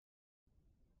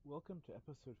Welcome to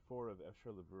episode 4 of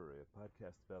Efshar Levruri, a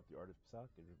podcast about the art of Psak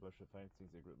and Rav Moshe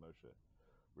Feinstein's Igrit Moshe.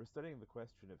 We're studying the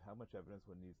question of how much evidence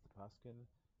one needs to paskin,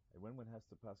 and when one has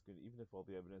to paskin even if all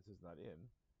the evidence is not in,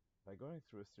 by going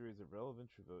through a series of relevant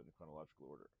shuvot in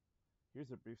chronological order. Here's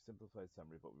a brief simplified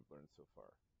summary of what we've learned so far.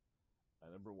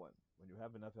 Number 1. When you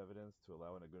have enough evidence to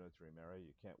allow an aguna to remarry,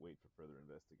 you can't wait for further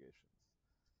investigations.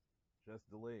 Just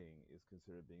delaying is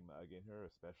considered being ma'agen her,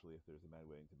 especially if there's a man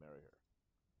waiting to marry her.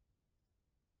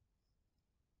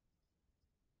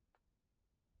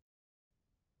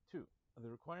 2. The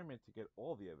requirement to get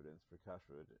all the evidence for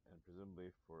kashrut, and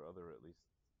presumably for other at least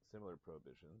similar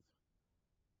prohibitions,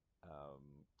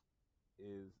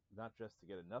 is not just to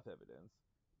get enough evidence.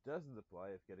 It doesn't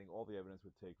apply if getting all the evidence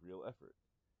would take real effort.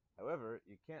 However,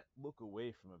 you can't look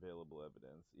away from available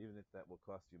evidence, even if that will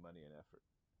cost you money and effort.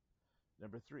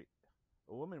 Number 3.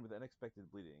 A woman with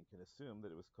unexpected bleeding can assume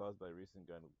that it was caused by a recent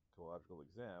gynecological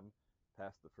exam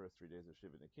past the first 3 days of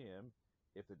Shiva Nikiyim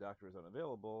if the doctor is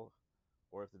unavailable,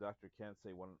 or if the doctor can't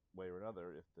say one way or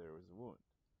another if there was a wound.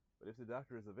 But if the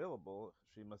doctor is available,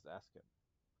 she must ask him.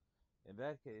 In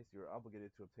that case, you are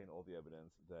obligated to obtain all the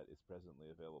evidence that is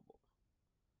presently available.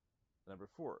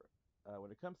 Number 4. When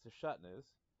it comes to shatnez,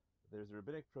 there's a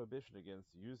rabbinic prohibition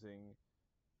against using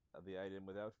the item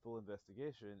without full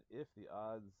investigation if the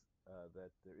odds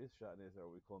that there is shatnez are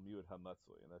what we call miud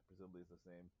hamatzui, and that presumably is the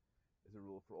same as a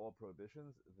rule for all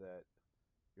prohibitions, that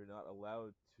you're not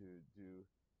allowed to do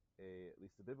at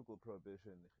least a biblical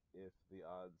prohibition if the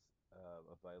odds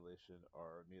of violation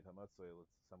are miud hamatzoi,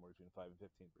 somewhere between 5 and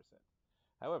 15%.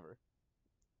 However,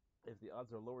 if the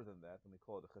odds are lower than that, then we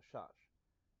call it a chashash.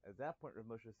 At that point, Rav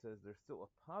Moshe says there's still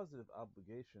a positive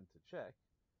obligation to check,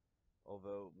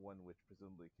 although one which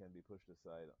presumably can be pushed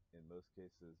aside in most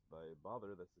cases by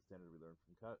bother. That's the standard we learned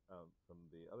from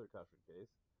the other kashrut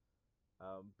case.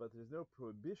 But there's no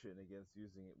prohibition against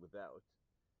using it without.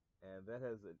 And that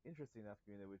has an interesting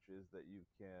nafkamina, which is that you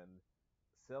can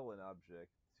sell an object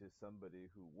to somebody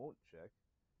who won't check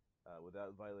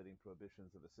without violating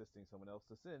prohibitions of assisting someone else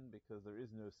to sin, because there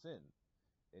is no sin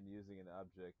in using an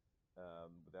object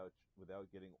without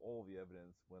getting all the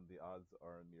evidence when the odds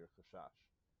are mere chashash.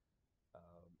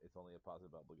 It's only a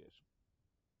positive obligation.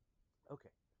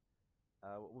 Okay.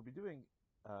 What we'll be doing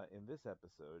in this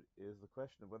episode is the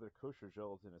question of whether kosher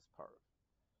gelatin is parv.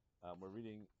 We're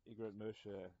reading Igrit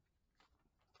Moshe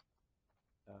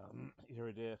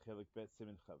Yeridei Chelik Bet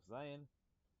Simin Chav Zayin.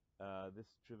 This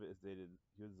trivia is dated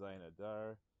Yud Zayin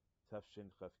Adar Tafshin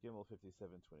Chav Gimel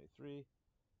 5723,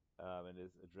 and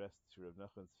is addressed to Rav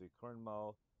Nachman Tzvi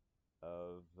Kornmal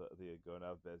of the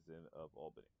Gonav Bezdin of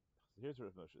Albany. So here's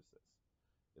what Rav Moshe says.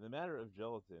 In the matter of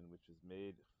gelatin, which is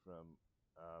made from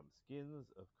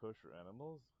skins of kosher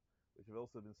animals, which have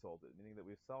also been salted, meaning that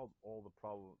we've solved all the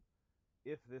problem.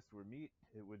 If this were meat,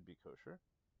 it would be kosher.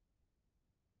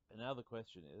 And now the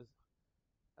question is,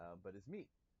 but is meat?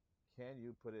 Can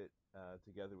you put it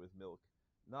together with milk?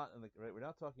 Not in the right. We're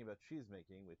not talking about cheese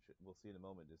making, which we'll see in a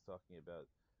moment is talking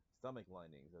about stomach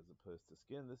linings as opposed to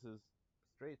skin. This is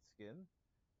straight skin.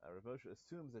 Rav Moshe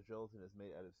assumes that gelatin is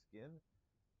made out of skin.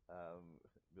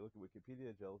 If you look at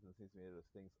Wikipedia, gelatin seems to be made out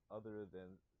of things other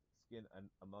than skin,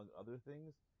 and among other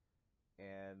things.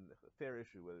 And a fair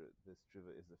issue whether this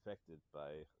tshuva is affected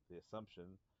by the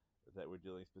assumption that we're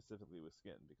dealing specifically with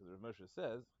skin, because Rav Moshe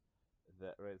says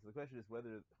that, right. So the question is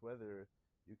whether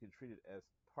you can treat it as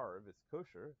parv, it's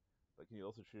kosher, but can you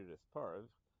also treat it as parv?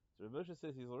 So Rav Moshe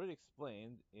says he's already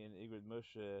explained in Igrit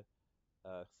Moshe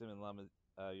Siman Lamed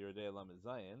Yeridei Lamed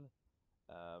Zayin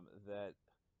that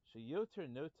sheyoter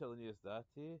notel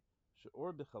niyazdati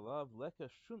sheor b'chalav leka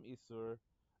shum isur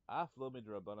af lo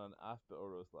midrabanan af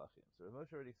beoros lachim. So Rav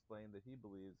Moshe already explained that he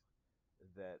believes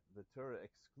that the Torah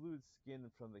excludes skin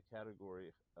from the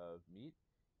category of meat,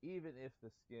 even if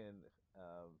the skin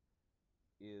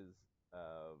is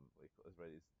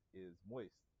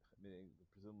moist, meaning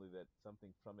presumably that something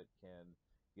from it can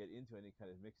get into any kind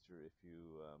of mixture if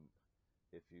you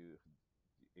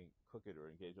cook it or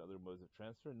engage in other modes of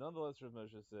transfer. Nonetheless, Rav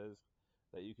Moshe says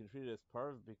that you can treat it as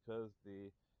parv because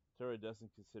the Torah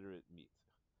doesn't consider it meat.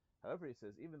 However, he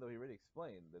says, even though he already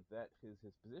explained that is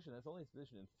his position, that's only his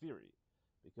position in theory,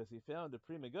 because he found a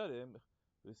Pri Megadim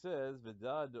who says,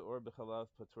 V'dad or b'chalav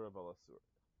patur balasur.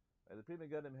 The Pri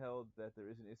Megadim held that there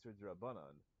is an Isser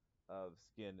D'Rabbanan of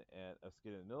skin and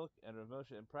milk, and Rav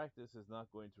Moshe in practice is not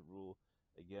going to rule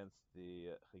against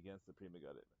the Pri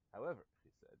Megadim. However, he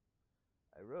said,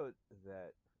 I wrote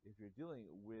that if you're dealing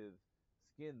with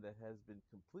skin that has been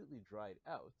completely dried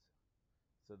out,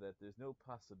 so that there's no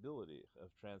possibility of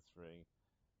transferring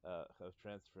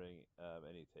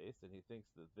any taste, and he thinks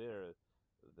that there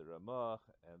the Ramah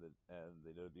and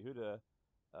the Nod Yehuda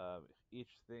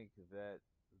each think that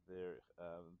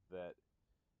that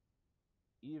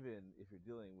even if you're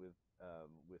dealing with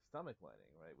stomach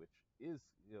lining, right, which is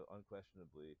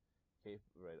unquestionably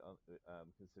right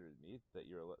considered meat, that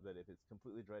if it's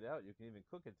completely dried out, you can even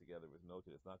cook it together with milk,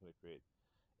 and it's not going to create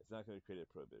a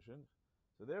prohibition.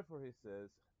 So therefore, he says,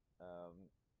 um,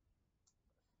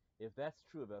 if that's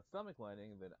true about stomach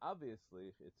lining, then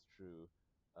obviously it's true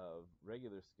of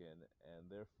regular skin, and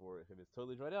therefore, if it's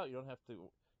totally dried out, you don't have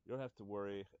to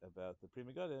worry about the Pri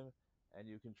Megadim, and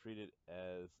you can treat it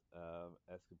as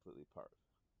completely parv.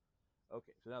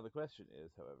 Okay, so now the question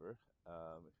is, however,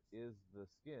 is the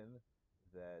skin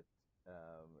that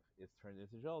is turned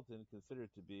into gelatin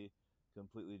considered to be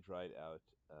completely dried out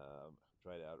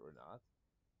or not?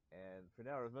 And for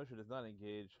now, Rav Moshe does not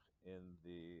engage in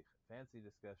the fancy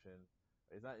discussion.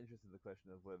 He's not interested in the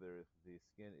question of whether the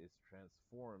skin is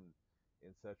transformed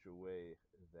in such a way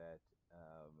that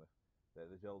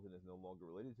that the gelatin is no longer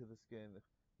related to the skin.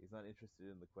 He's not interested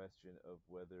in the question of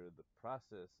whether the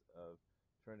process of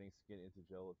turning skin into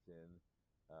gelatin,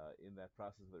 in that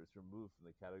process, whether it's removed from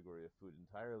the category of food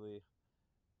entirely.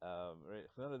 Right?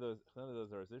 None of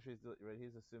those are his issues. Right?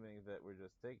 He's assuming that we're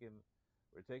taking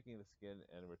the skin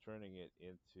and we're turning it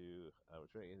into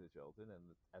gelatin. And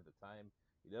at the time,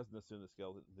 he doesn't assume the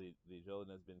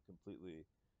gelatin has been completely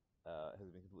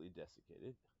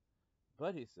desiccated.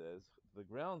 But he says the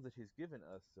grounds that he's given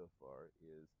us so far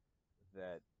is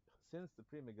that since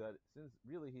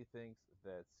really he thinks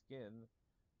that skin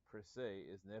per se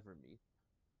is never meat,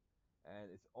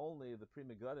 and it's only the Pri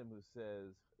Megadim who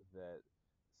says that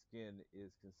skin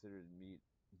is considered meat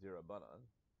dirabanan.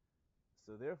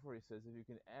 So therefore, he says if you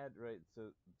can add right, so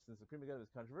since the Pri Megadim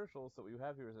is controversial, so what you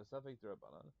have here is a suffix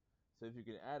dirabanan. So if you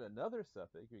can add another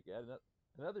suffix, you can add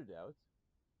another doubt.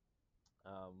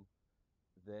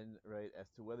 Then right as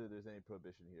to whether there's any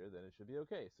prohibition here, then it should be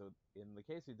okay. So in the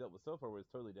case he dealt with so far, where it's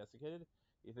totally desiccated,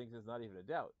 he thinks there's not even a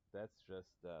doubt. That's just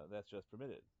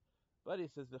permitted. But he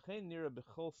says v'chein nira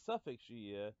b'chol suffix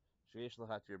sheyeh sheyesh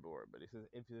lahatir bor. But he says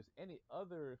if there's any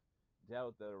other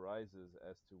doubt that arises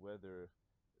as to whether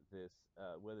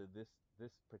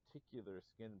this particular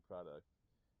skin product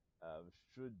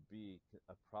should be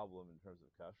a problem in terms of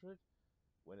kashrut,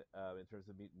 when in terms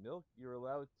of meat and milk,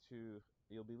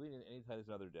 you'll be lenient anytime there's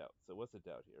another doubt. So what's the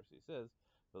doubt here? So he says,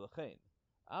 "V'lachein,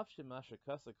 af shemasha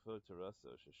kasak kvod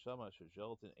teraso sheshama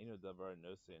shegelatin eno davar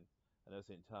nosein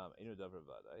tam eno davar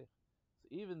vadai." So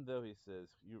even though he says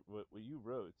what you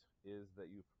wrote is that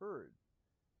you've heard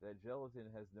that gelatin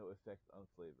has no effect on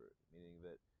flavor, meaning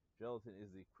that gelatin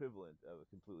is the equivalent of a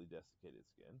completely desiccated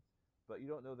skin, but you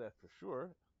don't know that for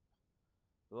sure.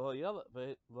 So he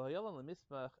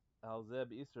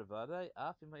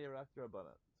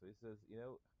says,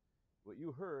 what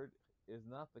you heard is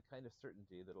not the kind of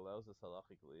certainty that allows us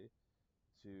halachically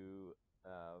to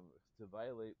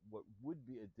violate what would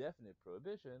be a definite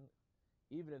prohibition,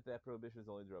 even if that prohibition is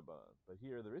only drabanan. But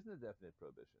here there isn't a definite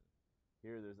prohibition.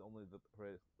 Here there's only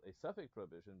a suffix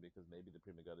prohibition because maybe the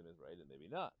Pri Megadim is right and maybe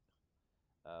not.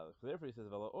 Therefore he says,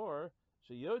 or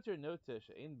sheyoter note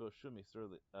she'ein bo shum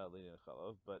isur linyan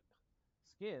chalav, but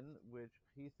skin, which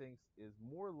he thinks is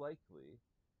more likely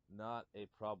not a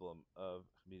problem of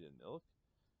meat and milk.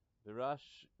 Rak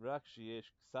sheyesh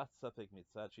ksat safek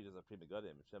mitzad shitas of Pri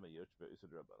Megadim shema yoch be'usud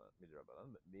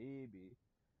midrabanan. But maybe,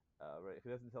 right? If he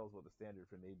doesn't tell us what the standard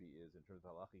for maybe is in terms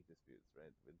of halachic disputes,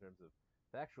 right? In terms of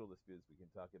factual disputes, we can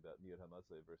talk about miyot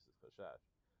hamatzeh versus chashash.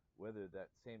 Whether that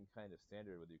same kind of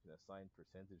standard, whether you can assign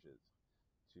percentages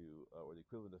to, or the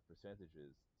equivalent of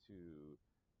percentages to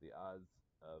the odds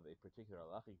of a particular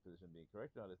halachic position being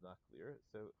correct or not, is not clear.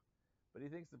 So, but he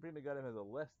thinks the Pri Megadim has a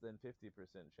less than 50%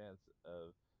 chance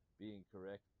of being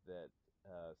correct that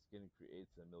skin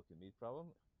creates a milk and meat problem,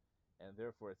 and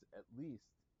therefore it's at least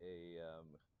we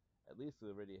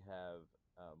already have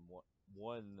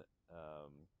one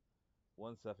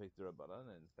one suffix durabanan,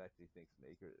 and in fact he thinks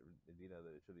Maker Medina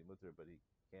that it should be mutter, but he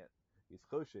can't. He's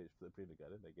choshesh for the Pri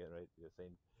Megadim again, right? You're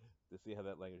saying to see how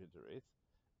that language interrelates.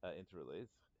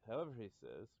 However, he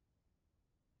says,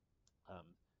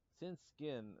 um, since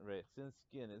skin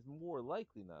is more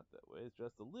likely not that way, it's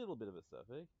just a little bit of a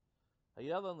suffix.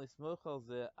 Hayalan lismoch al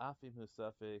zeh afim hu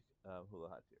suffix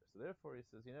hulahatir. So therefore, he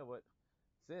says, you know what?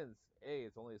 Since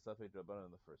it's only a suffix drabanan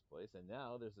in the first place, and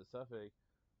now there's a suffix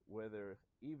whether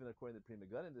even according to Pri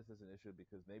Megadim this is an issue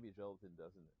because maybe gelatin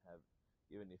doesn't have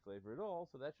even any flavor at all,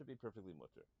 so that should be perfectly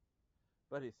mutter.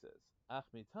 But he says, ach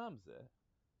mitam zeh,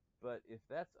 but if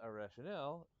that's our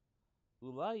rationale,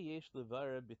 ulai yesh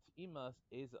levara b't'imas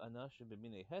ez anashim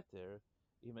b'minei heter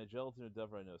im gelatin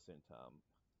davar no tam.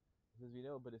 As we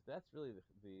know, but if that's really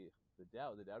the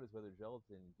doubt is whether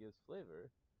gelatin gives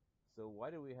flavor. So why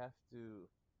do we have to?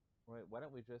 Right? Why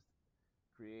don't we just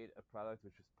create a product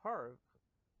which is parv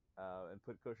and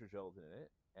put kosher gelatin in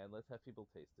it, and let's have people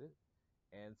taste it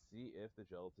and see if the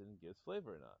gelatin gives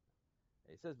flavor or not.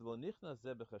 And he says, "V'lo nichnas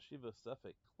ze b'chashiva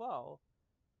safek klal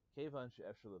kevan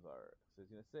she'efshel levarer." So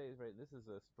he's going to say, right, this is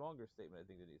a stronger statement, I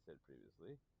think, than he said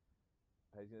previously.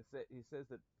 He's going to say, he says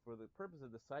that for the purpose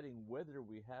of deciding whether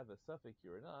we have a suffix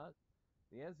here or not,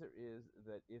 the answer is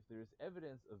that if there's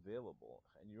evidence available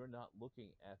and you're not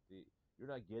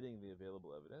getting the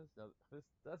available evidence. Now, this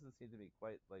doesn't seem to be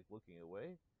quite like looking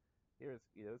away. Here,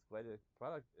 it's quite a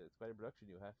product. It's quite a production.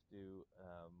 You have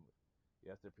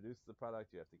to produce the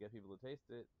product. You have to get people to taste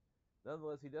it.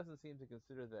 Nonetheless, he doesn't seem to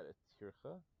consider that a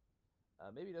tircha.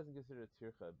 Maybe he doesn't consider it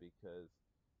tircha because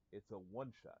it's a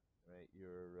one shot, right?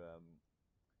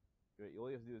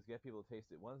 All you have to do is get people to taste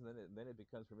it once, and then it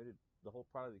becomes permitted. The whole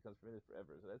product becomes permitted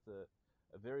forever. So that's a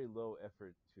very low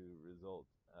effort to result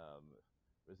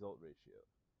ratio.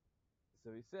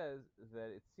 So he says that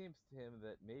it seems to him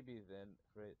that maybe then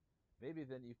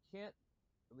you can't,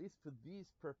 at least for these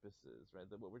purposes, right?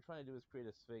 That what we're trying to do is create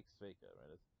a sveka,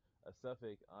 right? A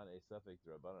suffix on a suffix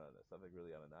drabanan, a suffix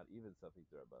really on a not even suffix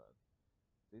drabanan.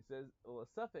 So he says, well, a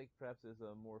suffix perhaps is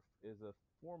a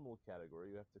formal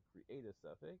category. You have to create a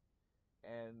suffix,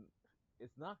 and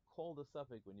it's not called a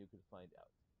suffix when you can find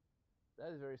out.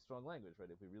 That is very strong language,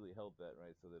 right? If we really held that,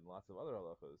 right? So then lots of other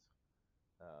halachos,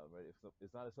 right? If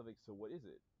it's not a suffix, so what is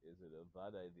it? Is it a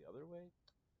vadai the other way?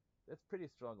 That's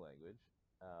pretty strong language,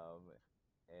 um,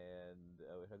 and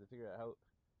we have to figure out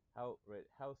how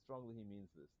strongly he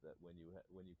means this. That when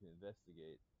you can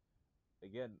investigate,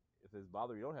 again, if there's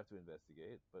bother, you don't have to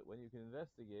investigate. But when you can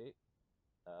investigate,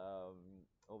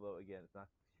 although again, it's not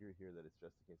clear here that it's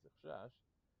just a case of chash,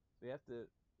 so you have to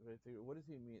figure what does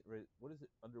he mean? Right? What is it?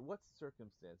 Under what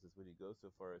circumstances would he go so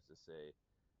far as to say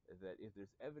that if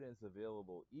there's evidence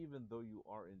available, even though you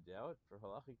are in doubt, for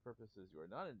halachic purposes you are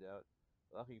not in doubt.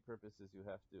 Halachic purposes you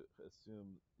have to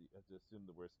assume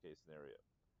the worst case scenario.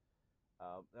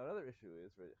 Now another issue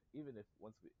is, right, even if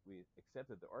once we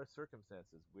accept that there are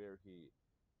circumstances where he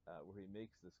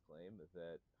makes this claim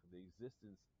that the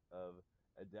existence of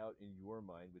a doubt in your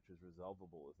mind which is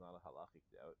resolvable is not a halachic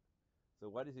doubt.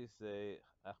 So why does he say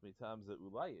achmitam ze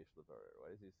ulayish levarer?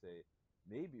 Why does he say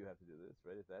maybe you have to do this?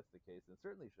 Right? If that's the case, then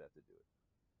certainly you should have to do it.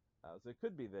 So it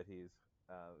could be that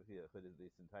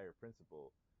this entire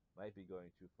principle might be going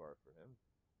too far for him,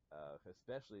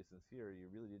 especially since here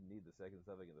you really didn't need the second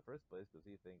suffix in the first place because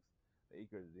he thinks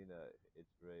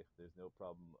there's no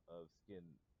problem of skin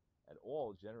at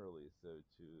all generally. So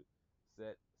to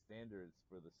set standards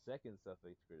for the second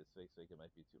suffix to create a suffix it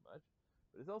might be too much.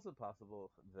 But it's also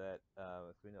possible that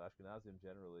we know Ashkenazim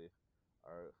generally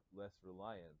are less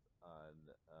reliant on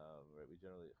we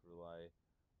generally rely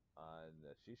on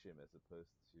shishim as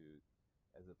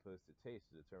opposed to taste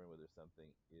to determine whether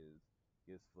something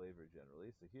gives flavor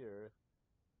generally. So here,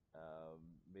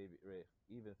 maybe right,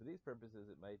 even for these purposes,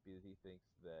 it might be that he thinks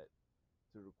that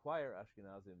to require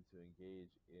Ashkenazim to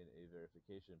engage in a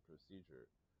verification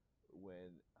procedure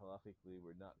when halachically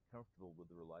we're not comfortable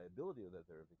with the reliability of that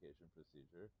verification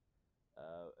procedure,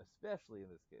 especially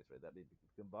in this case, right? That may be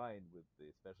combined with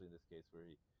especially in this case where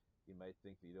he might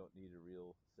think that you don't need a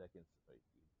real second. Right?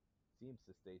 He seems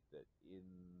to state that in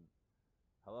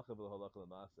halacha v'halacha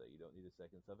l'masa you don't need a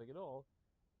second suffix at all.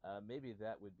 Maybe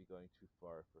that would be going too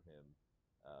far for him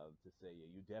to say,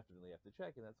 yeah, you definitely have to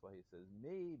check, and that's why he says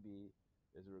maybe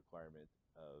there's a requirement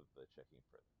of checking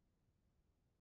further.